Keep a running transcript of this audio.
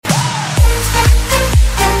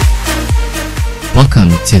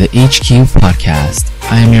Welcome to the HQ Podcast.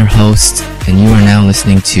 I am your host, and you are now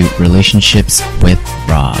listening to Relationships with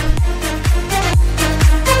Rob.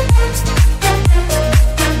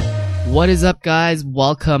 What is up, guys?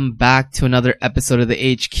 Welcome back to another episode of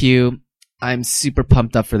the HQ. I'm super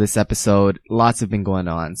pumped up for this episode. Lots have been going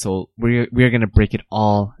on, so we're going to break it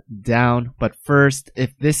all down. But first,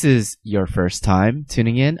 if this is your first time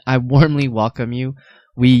tuning in, I warmly welcome you.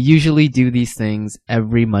 We usually do these things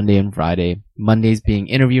every Monday and Friday. Mondays being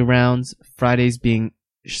interview rounds, Fridays being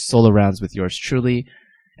solo rounds with yours truly.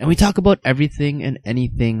 And we talk about everything and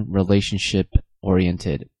anything relationship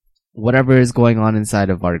oriented. Whatever is going on inside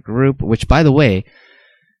of our group, which, by the way,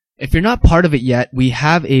 if you're not part of it yet, we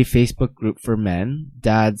have a Facebook group for men,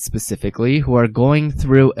 dads specifically, who are going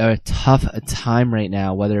through a tough time right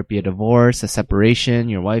now, whether it be a divorce, a separation,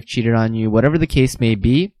 your wife cheated on you, whatever the case may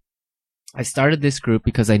be. I started this group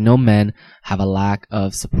because I know men have a lack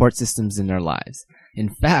of support systems in their lives. In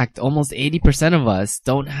fact, almost 80% of us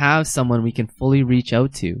don't have someone we can fully reach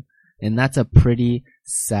out to. And that's a pretty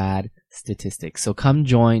sad statistic. So come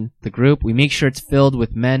join the group. We make sure it's filled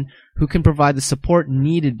with men who can provide the support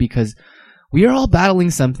needed because we are all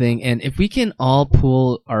battling something. And if we can all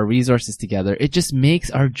pool our resources together, it just makes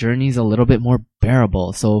our journeys a little bit more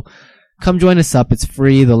bearable. So come join us up. It's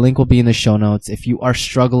free. The link will be in the show notes. If you are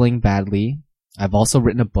struggling badly, I've also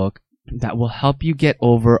written a book that will help you get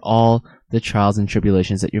over all the trials and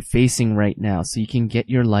tribulations that you're facing right now so you can get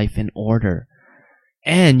your life in order.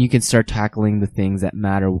 And you can start tackling the things that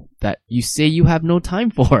matter that you say you have no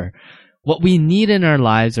time for. What we need in our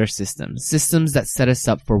lives are systems that set us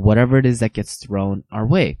up for whatever it is that gets thrown our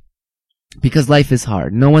way. Because life is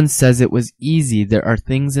hard. No one says it was easy. There are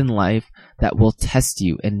things in life that will test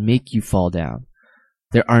you and make you fall down.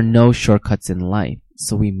 There are no shortcuts in life.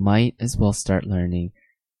 So we might as well start learning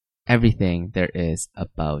everything there is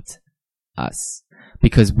about us.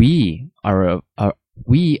 Because we are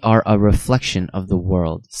a reflection of the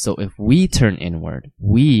world. So if we turn inward,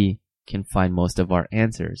 we can find most of our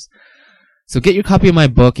answers. So get your copy of my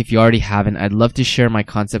book if you already haven't. I'd love to share my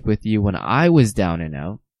concept with you when I was down and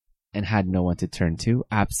out and had no one to turn to.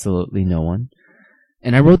 Absolutely no one.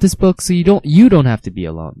 And I wrote this book so you don't have to be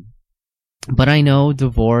alone. But I know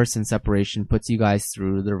divorce and separation puts you guys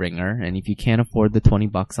through the ringer. And if you can't afford the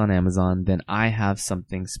 $20 on Amazon, then I have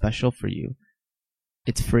something special for you.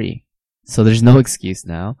 It's free. So there's no excuse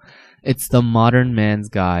now. It's the modern man's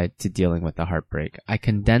guide to dealing with the heartbreak. I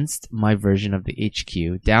condensed my version of the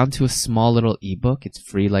HQ down to a small little ebook. It's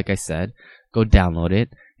free, like I said. Go download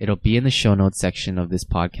it. It'll be in the show notes section of this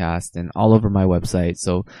podcast and all over my website.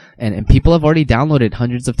 So, and people have already downloaded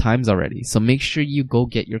hundreds of times already. So make sure you go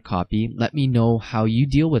get your copy. Let me know how you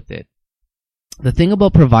deal with it. The thing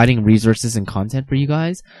about providing resources and content for you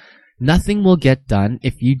guys, nothing will get done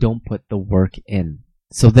if you don't put the work in.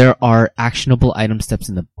 So there are actionable item steps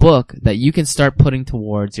in the book that you can start putting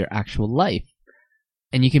towards your actual life.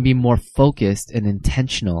 And you can be more focused and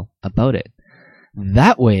intentional about it.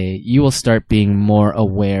 That way, you will start being more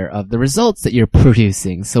aware of the results that you're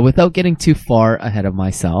producing. So without getting too far ahead of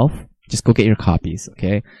myself, just go get your copies,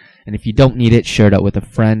 okay? And if you don't need it, share it out with a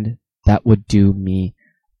friend. That would do me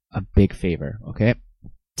a big favor, okay?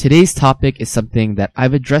 Today's topic is something that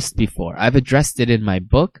I've addressed before. I've addressed it in my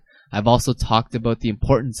book. I've also talked about the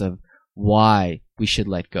importance of why we should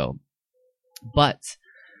let go. But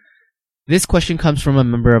this question comes from a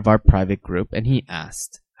member of our private group, and he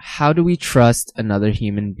asked, how do we trust another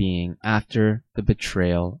human being after the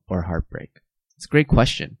betrayal or heartbreak? It's a great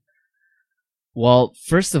question. Well,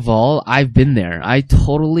 first of all, I've been there. I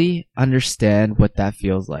totally understand what that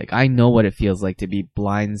feels like. I know what it feels like to be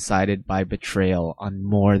blindsided by betrayal on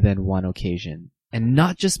more than one occasion. And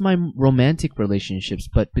not just my romantic relationships,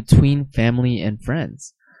 but between family and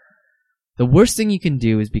friends. The worst thing you can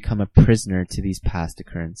do is become a prisoner to these past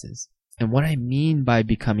occurrences. And what I mean by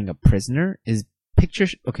becoming a prisoner is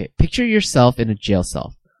picture yourself in a jail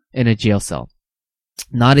cell,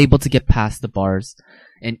 not able to get past the bars,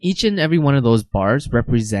 and each and every one of those bars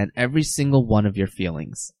represent every single one of your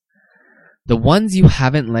feelings. The ones you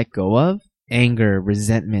haven't let go of, anger,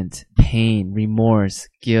 resentment, pain, remorse,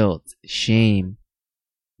 guilt, shame,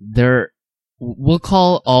 we'll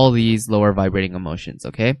call all these lower vibrating emotions,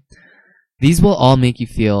 okay? These will all make you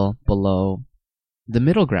feel below the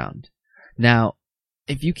middle ground. Now,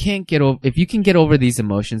 if you can get over these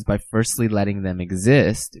emotions by firstly letting them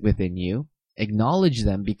exist within you, acknowledge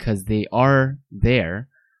them because they are there,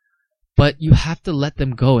 but you have to let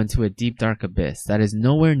them go into a deep dark abyss that is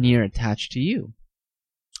nowhere near attached to you.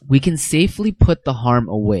 We can safely put the harm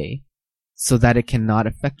away so that it cannot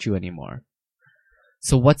affect you anymore.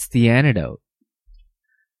 So what's the antidote?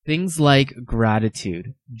 Things like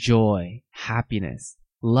gratitude, joy, happiness,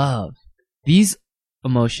 love. These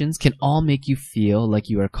emotions can all make you feel like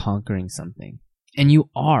you are conquering something. And you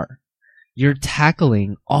are. You're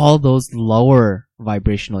tackling all those lower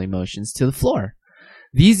vibrational emotions to the floor.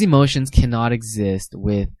 These emotions cannot exist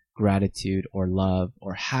with gratitude or love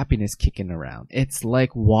or happiness kicking around. It's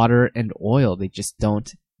like water and oil. They just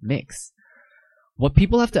don't mix. What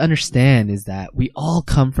people have to understand is that we all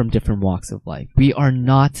come from different walks of life. We are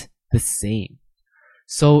not the same.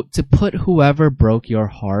 So to put whoever broke your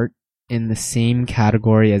heart in the same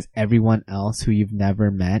category as everyone else who you've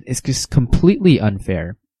never met is just completely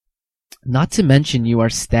unfair. Not to mention you are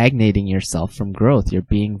stagnating yourself from growth. You're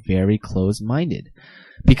being very closed-minded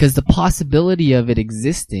because the possibility of it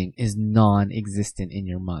existing is non-existent in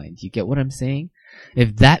your mind. You get what I'm saying?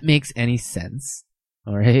 If that makes any sense,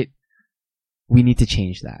 all right, we need to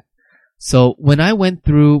change that. So when I went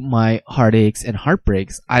through my heartaches and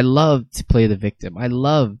heartbreaks, I loved to play the victim. I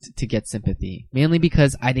loved to get sympathy, mainly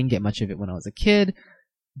because I didn't get much of it when I was a kid,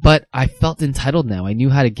 but I felt entitled now. I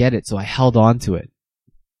knew how to get it, so I held on to it.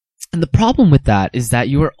 And the problem with that is that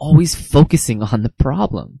you are always focusing on the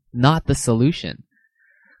problem, not the solution.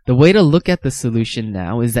 The way to look at the solution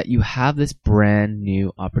now is that you have this brand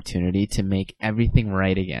new opportunity to make everything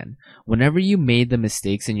right again. Whenever you made the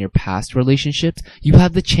mistakes in your past relationships, you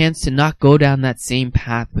have the chance to not go down that same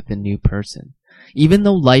path with a new person. Even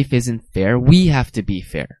though life isn't fair, we have to be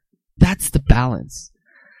fair. That's the balance.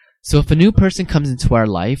 So if a new person comes into our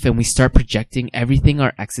life and we start projecting everything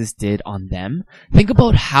our exes did on them, think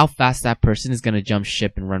about how fast that person is going to jump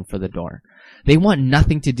ship and run for the door. They want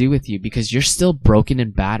nothing to do with you because you're still broken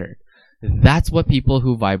and battered. That's what people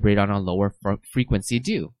who vibrate on a lower frequency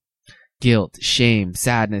do. Guilt, shame,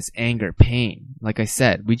 sadness, anger, pain. Like I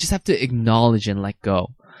said, we just have to acknowledge and let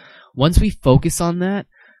go. Once we focus on that,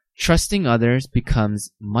 trusting others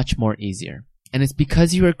becomes much more easier. And it's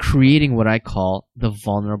because you are creating what I call the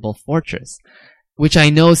vulnerable fortress, which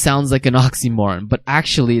I know sounds like an oxymoron, but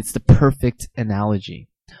actually it's the perfect analogy.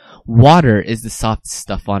 Water is the softest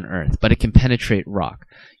stuff on earth, but it can penetrate rock.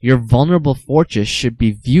 Your vulnerable fortress should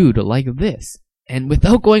be viewed like this. And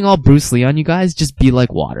without going all Bruce Lee on you guys, just be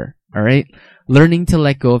like water, alright? Learning to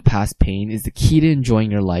let go of past pain is the key to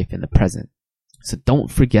enjoying your life in the present. So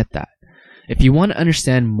don't forget that. If you want to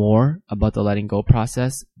understand more about the letting go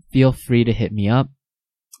process, feel free to hit me up.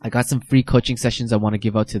 I got some free coaching sessions I want to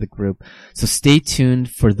give out to the group. So stay tuned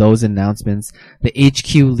for those announcements. The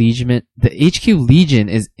HQ Legion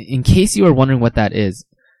is, in case you are wondering what that is,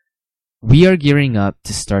 we are gearing up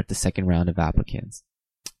to start the second round of applicants.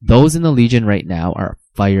 Those in the Legion right now are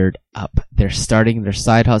fired up. They're starting their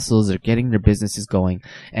side hustles, they're getting their businesses going,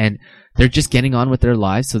 and they're just getting on with their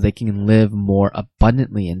lives so they can live more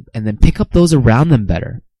abundantly and then pick up those around them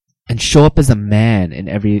better and show up as a man in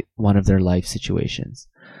every one of their life situations.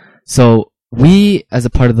 So we, as a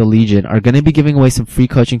part of the Legion, are going to be giving away some free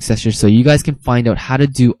coaching sessions so you guys can find out how to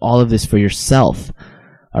do all of this for yourself.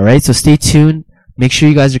 Alright, so stay tuned. Make sure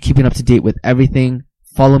you guys are keeping up to date with everything.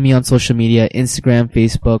 Follow me on social media, Instagram,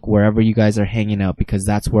 Facebook, wherever you guys are hanging out, because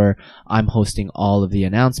that's where I'm hosting all of the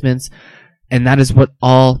announcements. And that is what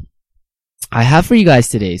all I have for you guys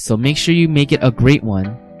today. So make sure you make it a great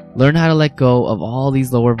one. Learn how to let go of all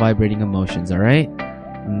these lower vibrating emotions, alright?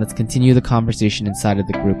 And let's continue the conversation inside of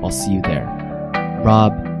the group. I'll see you there.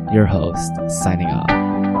 Rob, your host, signing off.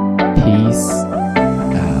 Peace